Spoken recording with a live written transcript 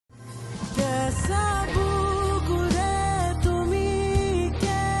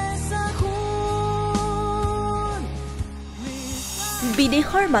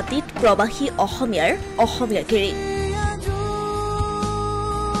বিদেশৰ মাটিত প্ৰবাসী অসমীয়াৰ অসমীয়াগিৰি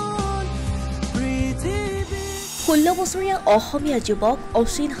 16 বছৰীয়া অসমীয়া যুৱক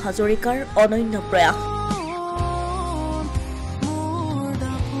অচিন হাজৰিকাৰ অনন্য প্ৰয়াস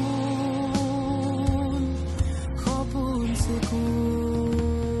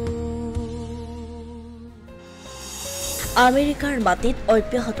আমেৰিকাৰ মাটিত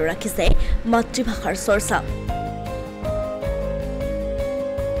অব্যাহত ৰাখিছে মাতৃভাষাৰ চৰ্চা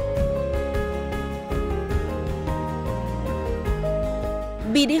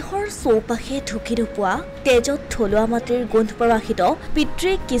বিদেশৰ চৌপাশে ঢুকি নোপোৱা তেজত থলুৱা মাটিৰ গোন্ধ প্ৰবাহিত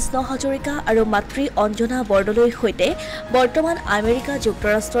পিতৃ কৃষ্ণ হাজৰিকা আৰু মাতৃ অঞ্জনা বৰদলৈৰ সৈতে বৰ্তমান আমেৰিকা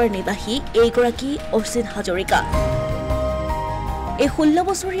যুক্তৰাষ্ট্ৰৰ নিবাসী এইগৰাকী অচিন হাজৰিকা এই 16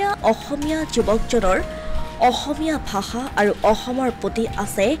 বছৰীয়া অসমীয়া যুৱকজনৰ অসমীয়া ভাষা আৰু অসমৰ প্ৰতি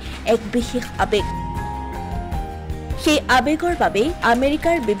আছে এক বিশেষ আবেগ সেই আবেগৰ বাবে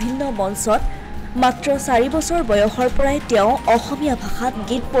আমেৰিকাৰ বিভিন্ন মঞ্চত মাত্ৰ 4 বছৰ বয়সৰ পৰাই তেওঁ অসমীয়া ভাষাত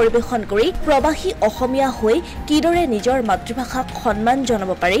গীত পৰিবেশন কৰি প্ৰবাসী অসমীয়া হৈ কিদৰে নিজৰ মাতৃভাষাক সন্মান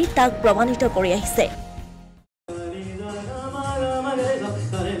জনাব পাৰি তাক প্ৰমাণিত কৰি আহিছে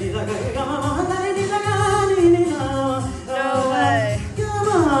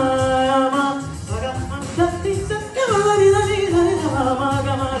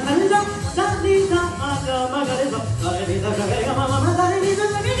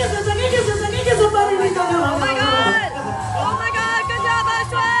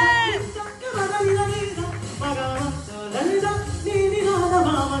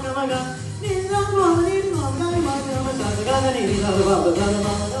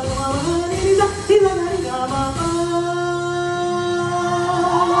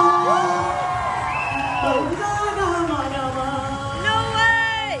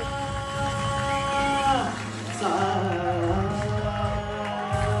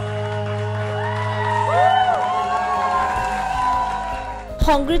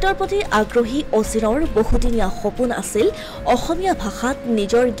সংগীতৰ প্ৰতি আগ্ৰহী অচিনৰ বহুদিনীয়া সপোন আছিল অসমীয়া ভাষাত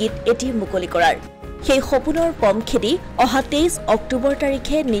নিজৰ গীত এটি মুকলি কৰাৰ সেই সপোনৰ পম খেদি অহা 23 অক্টোবৰ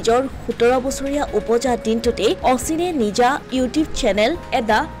তাৰিখে নিজৰ 17 বছৰীয়া উপজা দিনটোতে অচিনে নিজা ইউটিউব চেনেল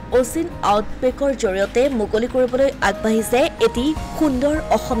এটা অচিন আউটবেকৰ জৰিয়তে মুকলি কৰিবলৈ আগবাঢ়িছে এটি সুন্দৰ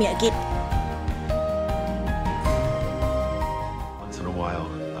অসমীয়া গীত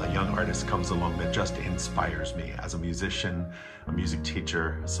Artist comes along that just inspires me as a musician, a music teacher,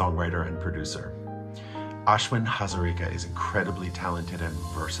 songwriter, and producer. Ashwin Hazarika is incredibly talented and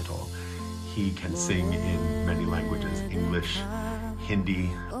versatile. He can sing in many languages, English, Hindi,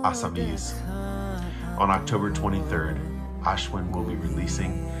 Asomiya. On October 23rd, Ashwin will be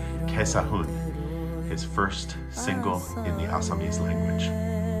releasing Kesahun, his first single in the Assamese language.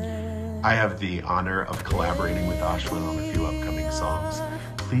 I have the honor of collaborating with Ashwin on a few upcoming songs.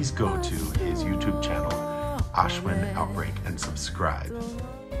 Please go to his YouTube channel, Ashwin Outbreak, and subscribe.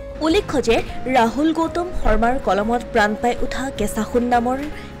 উল্লেখ্য যে ৰাহুল গৌতম শৰ্মাৰ কলমত প্ৰাণ পাই উঠা কেঁচাখুন নামৰ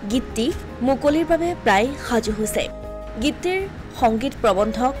গীতটি মুকলিৰ বাবে প্ৰায় সাজু হৈছে গীতটিৰ সংগীত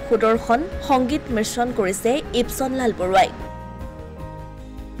প্ৰবন্ধক সুদৰ্শন সংগীত মিশ্ৰণ কৰিছে ইপছনলাল বৰুৱাই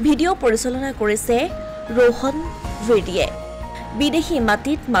ভিডিঅ' পৰিচালনা কৰিছে ৰোহন ভিডিয়ে বিদেশী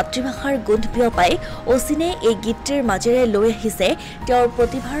মাটিত মাতৃভাষাৰ গোন্ধ বিয়পাই অচিনে এই গীতটিৰ মাজেৰে লৈ আহিছে তেওঁৰ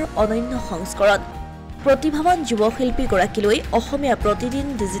প্ৰতিভাৰ অনন্য সংস্কৰণ প্ৰতিভাৱান যুৱ শিল্পী গৰাকীলৈ অসমীয়া প্ৰতিদিন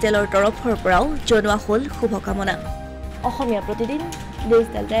ডিজিটেলৰ তৰফৰ পৰাও জনোৱা হ'ল শুভকামনা অসমীয়া প্ৰতিদিন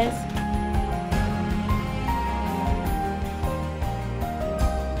ডিজিটেল ডেস্ক